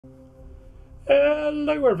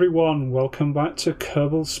Hello everyone, welcome back to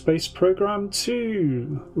Kerbal Space Program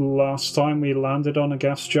 2. Last time we landed on a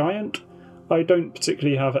gas giant. I don't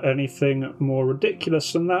particularly have anything more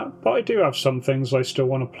ridiculous than that, but I do have some things I still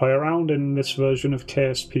want to play around in this version of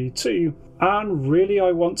KSP2. And really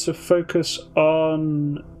I want to focus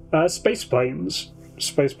on space planes.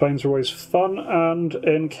 Space planes are always fun, and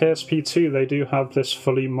in KSP2 they do have this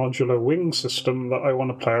fully modular wing system that I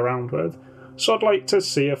want to play around with. So I'd like to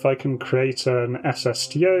see if I can create an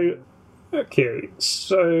SSTO. Okay,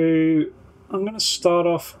 so I'm going to start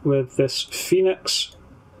off with this Phoenix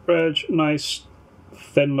bridge, nice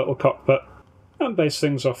thin little cockpit, and base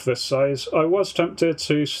things off this size. I was tempted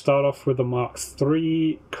to start off with the Mark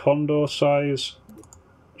III Condor size,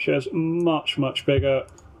 which is much bigger.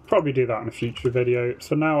 Probably do that in a future video.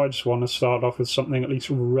 For now I just want to start off with something at least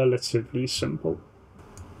relatively simple.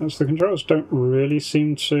 As the controls don't really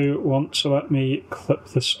seem to want to let me clip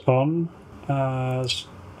this on as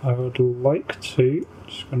I would like to.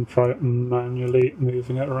 Just going to try manually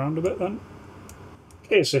moving it around a bit then.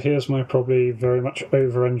 Okay, so here's my probably very much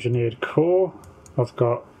over-engineered core. I've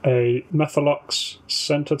got a Methalox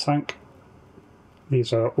center tank.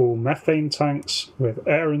 These are all methane tanks with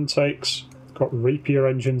air intakes. Got Rapier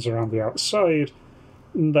engines around the outside.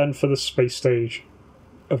 And then for the space stage,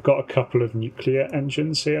 I've got a couple of nuclear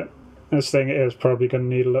engines here. This thing is probably going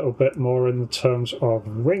to need a little bit more in the terms of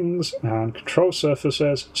wings and control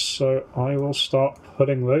surfaces, so I will start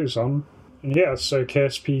putting those on. And yeah, so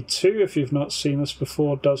KSP2, if you've not seen this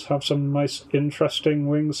before, does have some nice interesting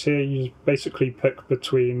wings here. You basically pick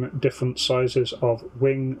between different sizes of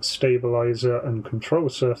wing, stabilizer and control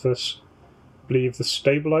surface. I believe the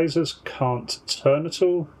stabilizers can't turn at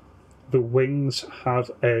all. The wings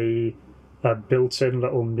have a built-in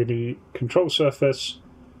little mini control surface.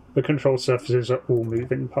 The control surfaces are all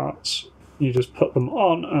moving parts. You just put them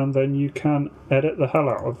on and then you can edit the hell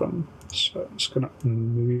out of them. So I'm just going to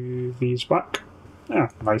move these back. Yeah,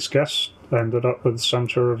 nice guess. Ended up with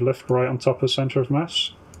center of lift right on top of center of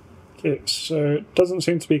mass. Okay, so it doesn't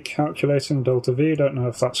seem to be calculating delta V. Don't know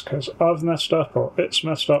if that's because I've messed up or it's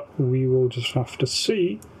messed up. We will just have to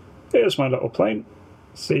see. Here's my little plane.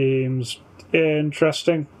 Seems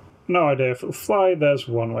interesting. No idea if it'll fly, there's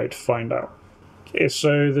one way to find out. Okay,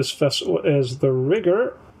 so this vessel is the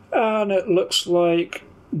Rigger, and it looks like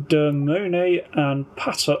Demone and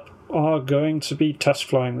Patup are going to be test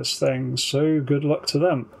flying this thing, so good luck to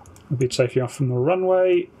them. We'll be taking off from the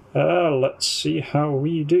runway. Let's see how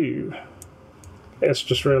we do. Yes,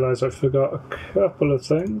 just realised I forgot a couple of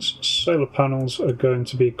things. Solar panels are going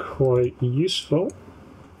to be quite useful,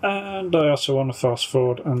 and I also want to fast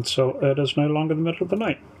forward until it is no longer the middle of the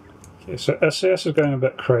night. Okay, so SAS is going a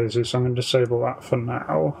bit crazy, so I'm going to disable that for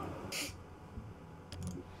now.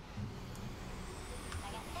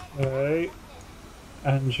 Okay,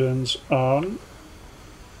 engines on.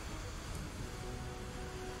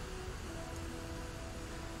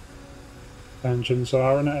 Engines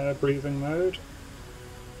are in air breathing mode.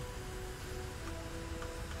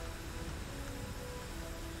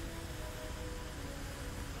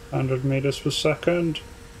 "100 meters per second.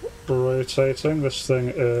 Rotating. This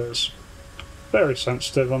thing is very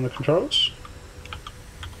sensitive on the controls.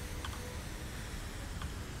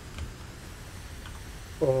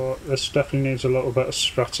 But this definitely needs a little bit of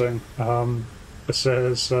strutting. This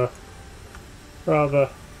is rather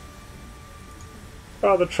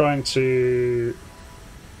trying to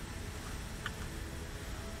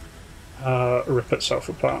rip itself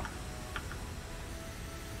apart.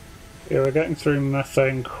 Yeah, we're getting through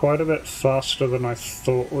methane quite a bit faster than I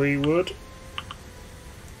thought we would.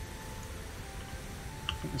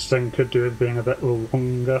 This thing could do with being a bit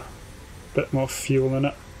longer, a bit more fuel in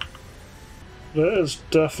it. But it is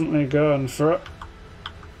definitely going for it.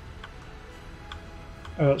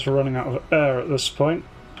 It's running out of air at this point.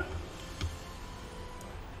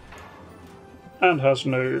 And has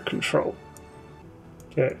no control.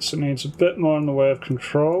 Okay, so it needs a bit more in the way of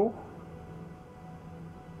control.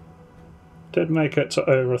 Did make it to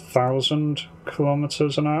over 1,000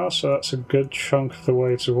 kilometers an hour, so that's a good chunk of the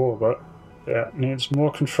way to orbit. Yeah, it needs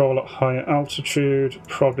more control at higher altitude,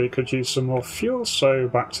 probably could use some more fuel, so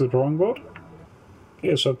back to the drawing board.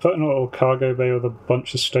 Okay, so I put in a little cargo bay with a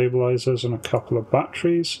bunch of stabilizers and a couple of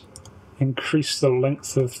batteries. Increase the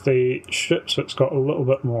length of the ship so it's got a little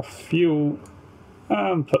bit more fuel.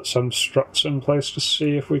 And put some struts in place to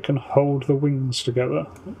see if we can hold the wings together.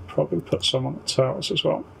 Probably put some on the tails as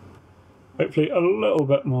well. Hopefully a little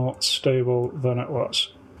bit more stable than it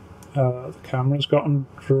was. The camera's gotten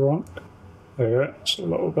drunk. There, it's a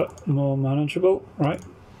little bit more manageable, right?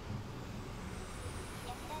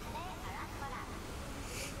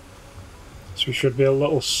 So we should be a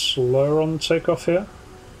little slower on the takeoff here.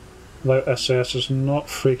 Though SAS is not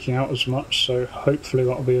freaking out as much, so hopefully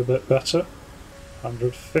that'll be a bit better.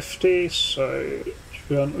 150, so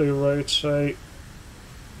gently rotate.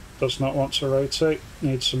 Does not want to rotate.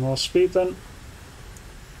 Need some more speed then.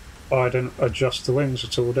 Oh, I didn't adjust the wings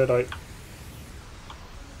at all, did I?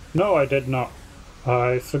 No, I did not.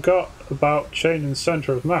 I forgot about changing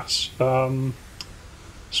centre of mass.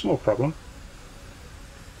 Small problem.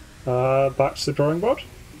 Back to the drawing board.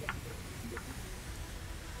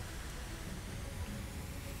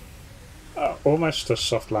 Almost a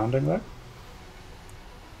soft landing though.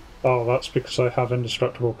 Oh, that's because I have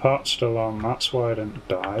indestructible parts still on. That's why I didn't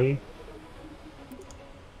die.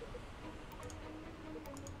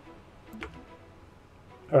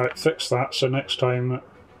 Alright, fix that, so next time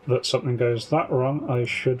that something goes that wrong, I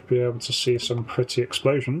should be able to see some pretty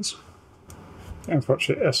explosions.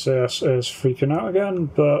 Unfortunately, SAS is freaking out again,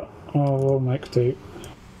 but we'll make do.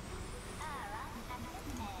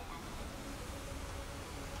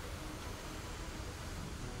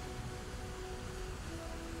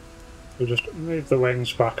 We just move the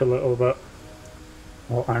wings back a little bit,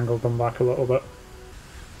 or angle them back a little bit.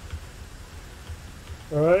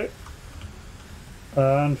 Alright.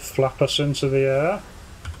 And flap us into the air.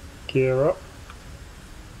 Gear up.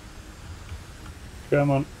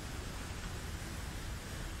 Come on.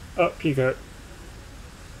 Up you go.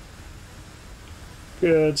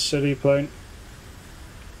 Good city plane.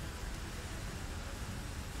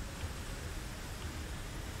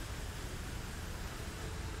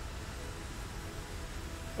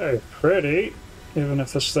 Oh, pretty. Even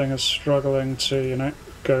if this thing is struggling to, you know,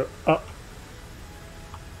 go up.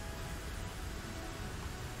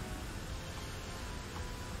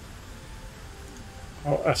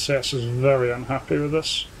 Oh, SAS is very unhappy with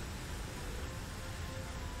this.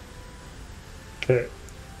 Okay,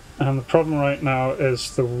 and the problem right now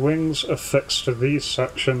is the wings are fixed to these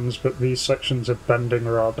sections, but these sections are bending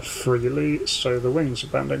rather freely, so the wings are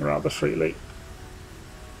bending rather freely.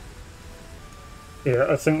 Yeah,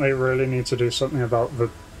 I think they really need to do something about the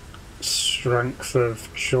strength of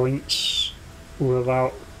joints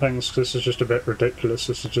without things, because this is just a bit ridiculous.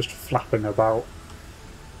 This is just flapping about.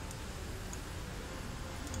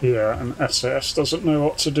 Yeah, and SAS doesn't know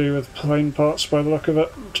what to do with plane parts by the look of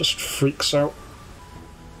it. Just freaks out.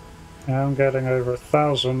 I'm getting over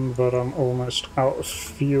 1,000, but I'm almost out of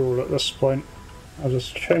fuel at this point. I'll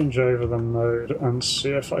just change over the mode and see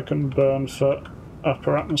if I can burn for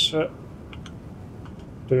upper atmosphere.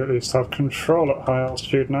 Do at least have control at high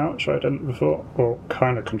altitude now, which I didn't before. Or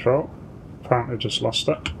kind of control. Apparently just lost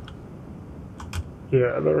it.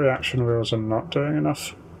 Yeah, the reaction wheels are not doing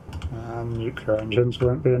enough. And nuclear engines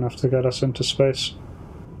won't be enough to get us into space.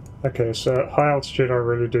 Okay, so at high altitude I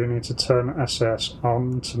really do need to turn SAS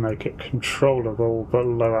on to make it controllable, but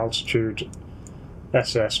low altitude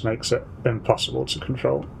SAS makes it impossible to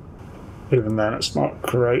control. Even then it's not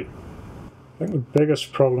great. I think the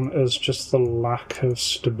biggest problem is just the lack of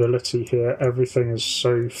stability here. Everything is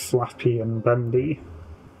so flappy and bendy.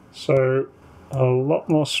 So a lot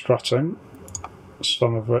more strutting,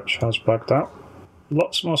 some of which has bugged out.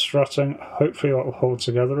 Lots more strutting, hopefully that will hold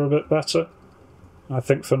together a bit better. I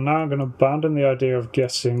think for now I'm going to abandon the idea of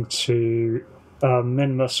getting to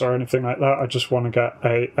Minmus or anything like that. I just want to get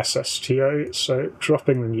a SSTO, so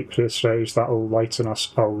dropping the nuclear stage, that will lighten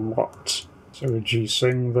us a lot. So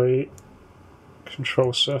reducing the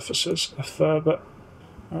control surfaces a fair bit.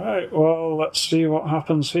 Alright, well let's see what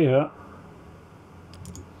happens here.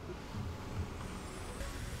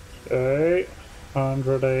 Okay,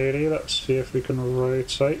 180, let's see if we can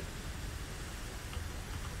rotate.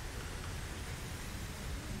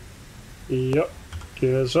 Yep,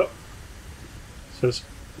 gears up. This is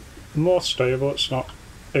more stable, it's not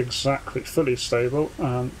exactly fully stable,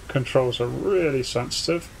 and controls are really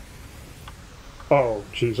sensitive. Oh,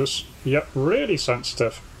 Jesus. Yep, really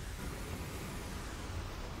sensitive.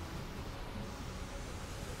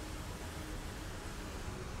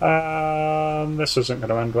 This isn't going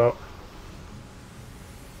to end well.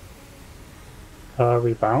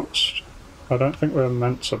 We bounced. I don't think we're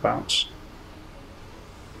meant to bounce.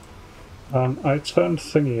 I turned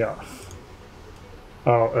thingy off.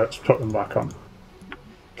 Oh, let's put them back on.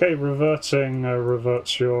 Okay, reverting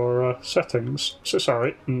reverts your settings. So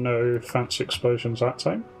sorry, no fancy explosions that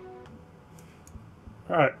time.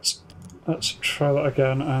 Right, let's try that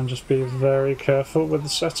again and just be very careful with the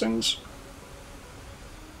settings.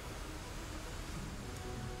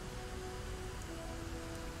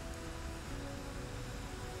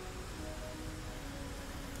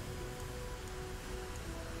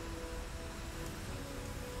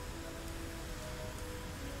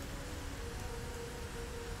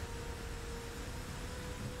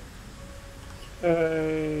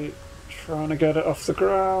 Okay, trying to get it off the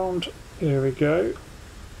ground. Here we go.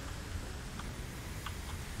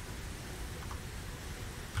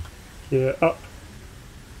 Gear up.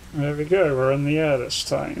 There we go, we're in the air this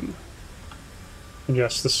time. And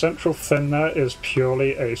yes, the central fin there is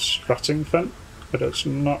purely a strutting fin, but it's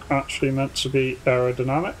not actually meant to be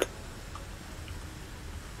aerodynamic.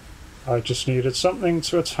 I just needed something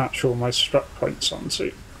to attach all my strut points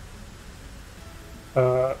onto.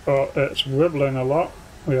 Well, it's wibbling a lot.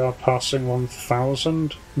 We are passing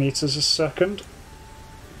 1,000 meters a second.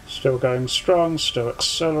 Still going strong, still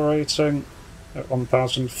accelerating at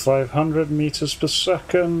 1,500 meters per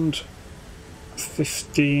second.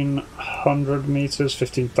 1,500 meters,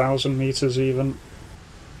 15,000 meters even.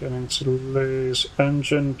 Beginning to lose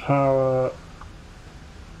engine power.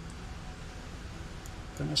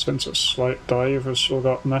 Bring us into a slight dive. We've still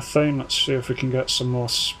got methane. Let's see if we can get some more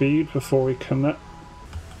speed before we commit.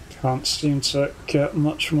 Can't seem to get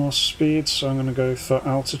much more speed, so I'm going to go for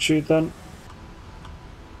altitude then.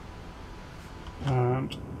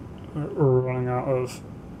 And we're running out of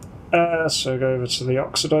air, so go over to the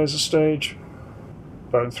oxidizer stage.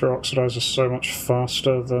 Burn through oxidizer so much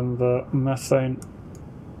faster than the methane.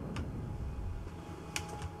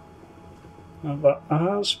 And that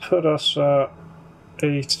has put us at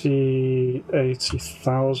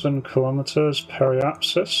 80,000 kilometers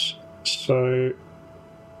periapsis, so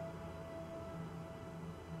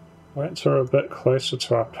wait until we're a bit closer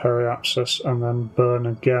to our periapsis and then burn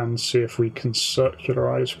again, see if we can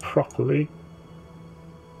circularize properly.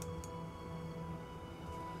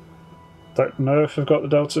 Don't know if we've got the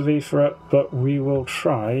delta V for it, but we will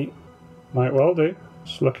try. Might well do.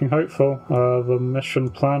 It's looking hopeful. The mission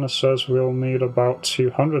planner says we'll need about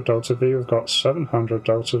 200 delta V. We've got 700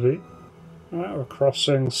 delta V. Alright, we're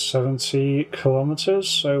crossing 70 kilometers,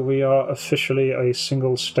 so we are officially a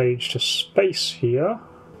single stage to space here.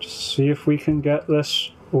 Just see if we can get this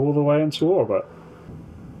all the way into orbit.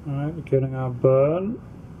 Alright, we're getting our burn.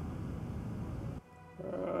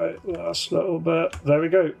 Alright, last little bit. There we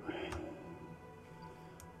go.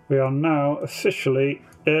 We are now officially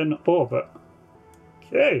in orbit.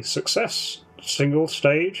 Okay, success. Single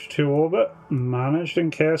stage to orbit, managed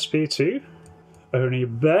in KSP2. Only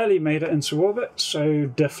barely made it into orbit, so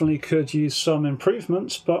definitely could use some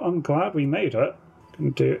improvements, but I'm glad we made it. Can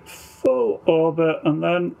do it full orbit, and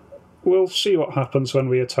then we'll see what happens when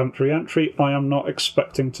we attempt re-entry. I am not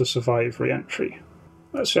expecting to survive re-entry.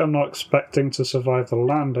 Let's say I'm not expecting to survive the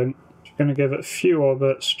landing. I'm going to give it a few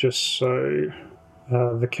orbits just so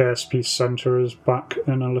the KSP center is back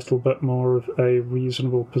in a little bit more of a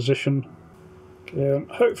reasonable position. Okay,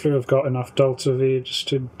 hopefully we've got enough delta V just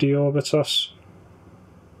to deorbit us.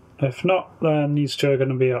 If not, then these two are going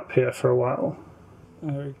to be up here for a while.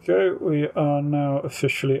 There we go, we are now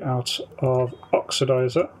officially out of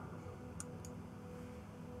oxidizer.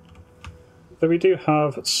 Though we do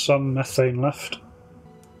have some methane left.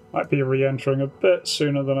 Might be re-entering a bit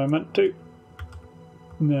sooner than I meant to.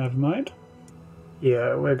 Never mind.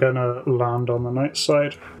 Yeah, we're going to land on the night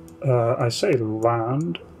side. I say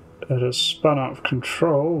land. It has spun out of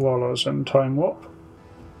control while I was in time warp.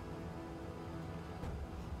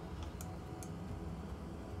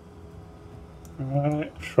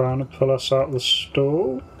 Alright, trying to pull us out of the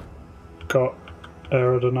stall. Got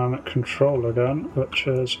aerodynamic control again, which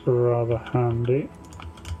is rather handy.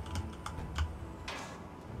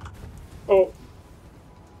 Oh!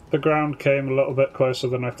 The ground came a little bit closer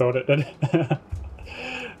than I thought it did.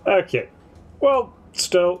 Okay, well,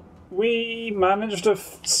 still, we managed a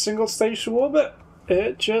single stage to orbit.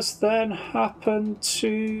 It just then happened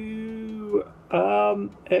to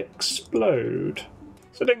explode.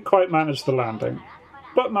 So I didn't quite manage the landing,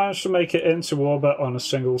 but managed to make it into orbit on a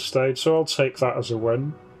single stage, so I'll take that as a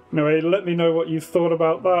win. Anyway, let me know what you thought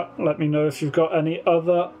about that. Let me know if you've got any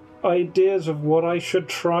other ideas of what I should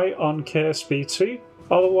try on KSP2.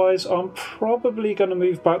 Otherwise, I'm probably going to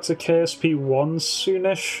move back to KSP1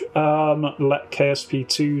 soonish, let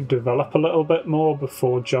KSP2 develop a little bit more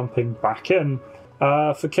before jumping back in.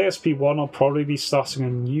 For KSP1, I'll probably be starting a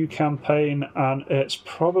new campaign, and it's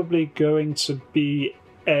probably going to be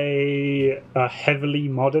a heavily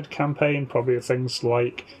modded campaign, probably with things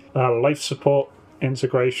like life support,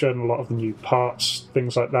 integration, a lot of new parts,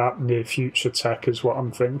 things like that. Near future tech is what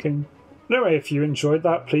I'm thinking. Anyway, if you enjoyed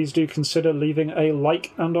that, please do consider leaving a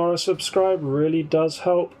like and or a subscribe, really does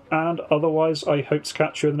help, and otherwise I hope to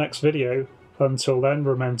catch you in the next video. Until then,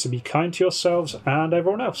 remember to be kind to yourselves and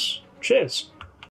everyone else. Cheers!